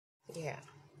Yeah.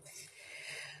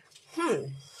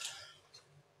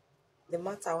 The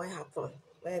matter what happened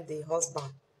when the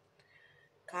husband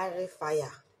carry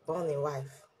fire, burn a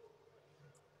wife.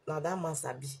 Now that man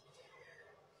sabi.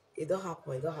 It don't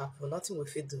happen. Nothing we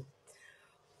fit do.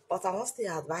 But I want to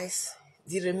advise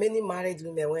the remaining married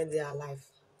women when they are alive.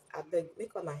 I beg,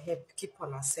 make on help, keep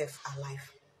on herself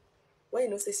alive. When you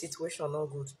know say situation not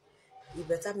good, you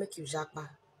better make you japa.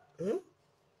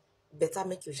 Better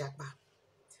make you japa.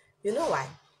 You know why?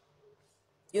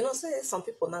 You know, say some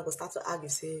people now go start to argue,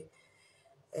 say,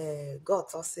 God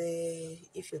or say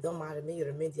if you don't marry me, you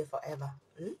remain there forever.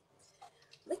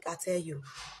 Make I tell you,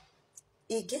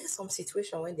 it get some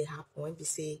situation when they happen when they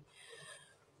say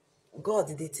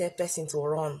God they tell person to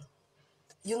run.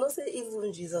 You know, say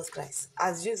even Jesus Christ,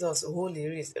 as Jesus holy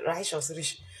rich, righteous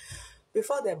rich,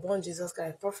 before they born Jesus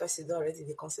Christ, prophecy don already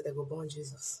they consider go born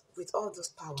Jesus with all those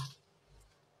power.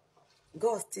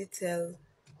 God still tell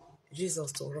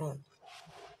Jesus to run.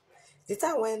 The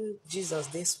time when Jesus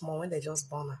they small, when they just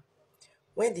born her,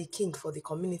 when the king for the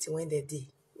community when they did,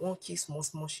 won't kill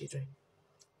small children.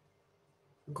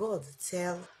 God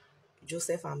tell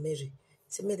Joseph and Mary,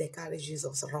 say make they carry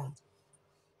Jesus run.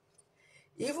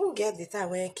 Even get the time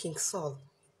when King Saul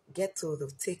get to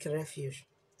take refuge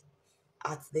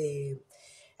at the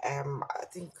I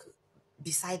think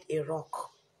beside a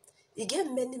rock. He get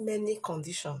many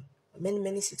condition,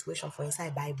 many situations for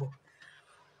inside Bible.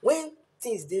 When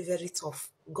things they very tough,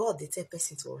 God they tell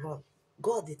person to run.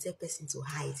 God they tell person to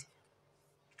hide.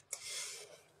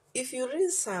 If you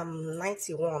read Psalm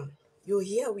 91, you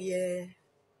hear where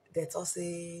that also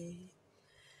say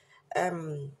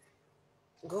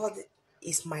God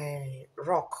is my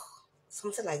rock,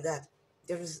 something like that.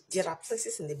 There are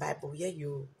places in the Bible where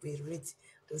you will read,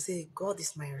 they'll say, God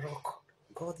is my rock,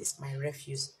 God is my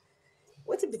refuge.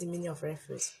 What will be the meaning of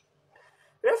refuge?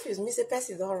 Refuge means a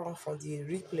person don't run from the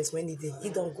real place when he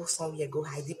don't go somewhere, go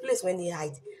hide. The place when he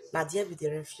hide, now there be the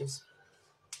refuge.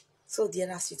 So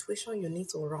there are situations you need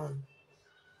to run.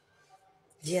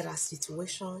 There are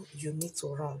situations you need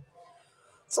to run.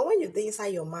 So when you're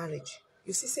inside your marriage,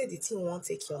 you see say the thing won't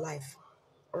take your life.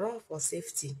 Run for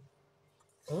safety.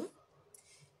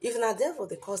 If na devil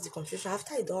dey cause the confusion,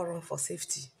 after you don run for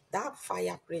safety, that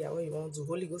fire prayer wey you wan do,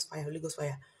 Holy Ghost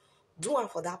fire, do am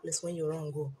for that place when you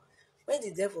run go. When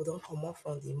the devil don comot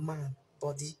from the man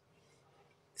body,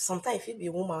 sometimes e fit be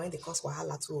woman when dey cause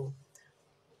wahala too.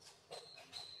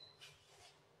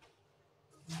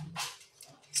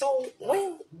 So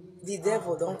when the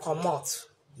devil don comot,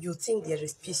 you think there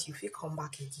is peace, you fit come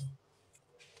back again.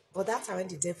 But that time when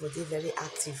the devil dey very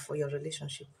active for your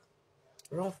relationship,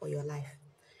 run for your life.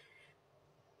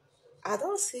 I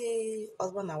don see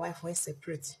husband and wife when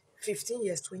separate 15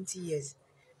 years, 20 years.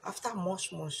 After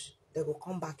much, they go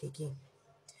come back again.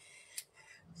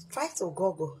 Try to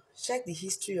Google, check the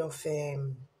history of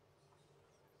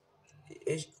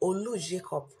Olu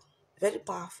Jacob. Very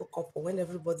powerful couple. When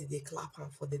everybody they clap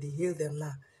and for they hail them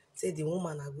now. Say the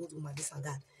woman a good woman, this and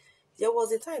that. There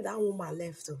was a time that woman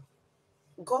left too.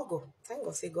 Google, thank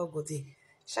God say Google dey.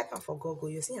 Check am for Google,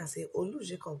 you see and say Olu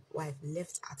Jacob wife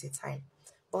left at a time.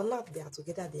 But now they are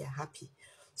together, they are happy.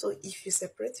 So if you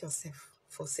separate yourself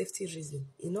for safety reason,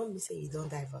 it not mean say you don't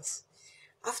divorce.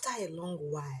 After a long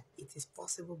while, it is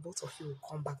possible both of you will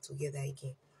come back together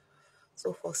again.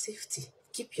 So for safety,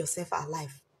 keep yourself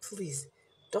alive. Please,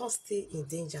 don't stay in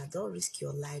danger. Don't risk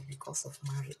your life because of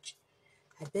marriage.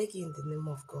 I beg you in the name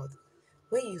of God.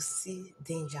 When you see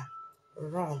danger,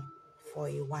 run for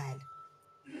a while.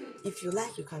 If you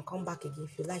like, you can come back again.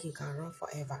 If you like, you can run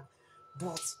forever.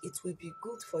 But it will be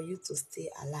good for you to stay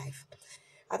alive.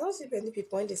 I don't see many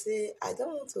people when they say, I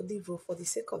don't want to live for the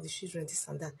sake of the children, this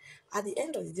and that. At the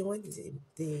end of the day, when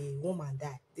the woman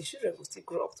die, the children will still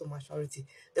grow up to maturity.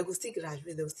 They will still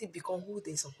graduate. They will still become who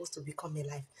they're supposed to become in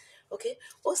life. Okay?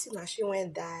 Osina, she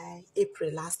went die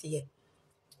April last year.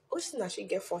 Osina, she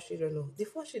get 4 children. No. The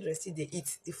 4 children still they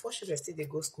eat. The 4 children still they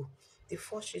go school. The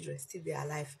 4 children still they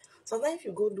alive. Sometimes if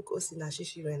you go look Osina, she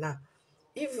children now,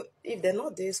 if they're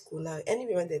not there in school now,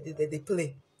 anyway when they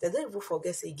play, they don't even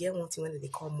forget say get one thing when they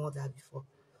call mother before.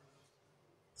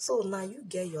 So now you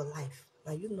get your life.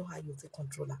 Now you know how you take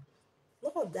controller.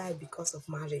 Not die because of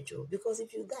marriage, oh. Because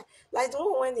if you die, like the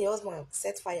one when the husband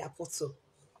set fire put so.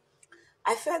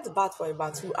 I felt bad for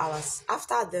about 2 hours.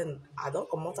 After then, I don't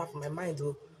come out of my mind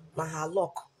though. Now her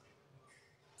luck.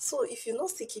 So if you not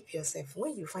still keep yourself,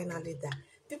 when you finally die,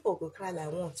 people go cry like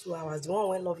 1-2 hours. The one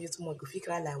when love you too much go fit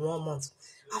cry like 1 month.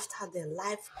 After then,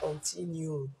 life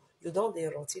continue. You don't dey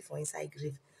rot for inside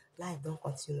grave. Life don't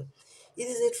continue. It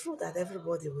is a truth that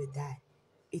everybody will die.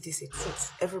 It is a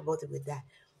truth. Everybody will die.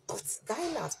 But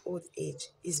dying at old age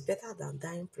is better than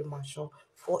dying premature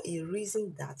for a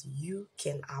reason that you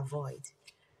can avoid.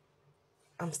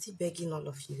 I'm still begging all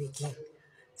of you again.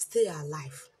 Stay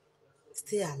alive.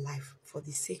 Stay alive for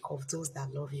the sake of those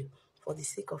that love you, for the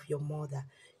sake of your mother,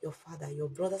 your father, your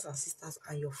brothers and sisters,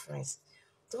 and your friends.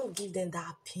 Don't give them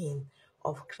that pain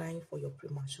of crying for your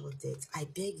premature death. I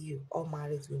beg you, all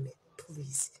married women,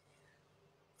 please,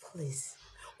 please.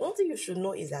 One thing you should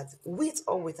know is that with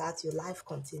or without your life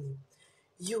continue,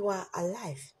 you are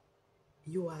alive.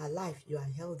 You are alive. You are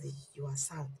healthy. You are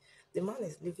sound. The man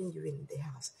is leaving you in the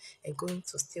house and going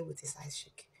to stay with his eyes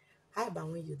shake. How about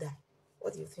when you die?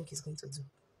 What do you think he's going to do?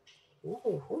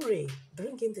 Oh, hooray!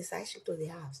 Bring in the side chick to the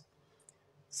house.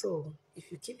 So,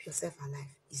 if you keep yourself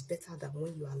alive, it's better than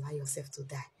when you allow yourself to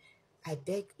die. I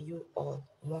beg you all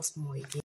once more again.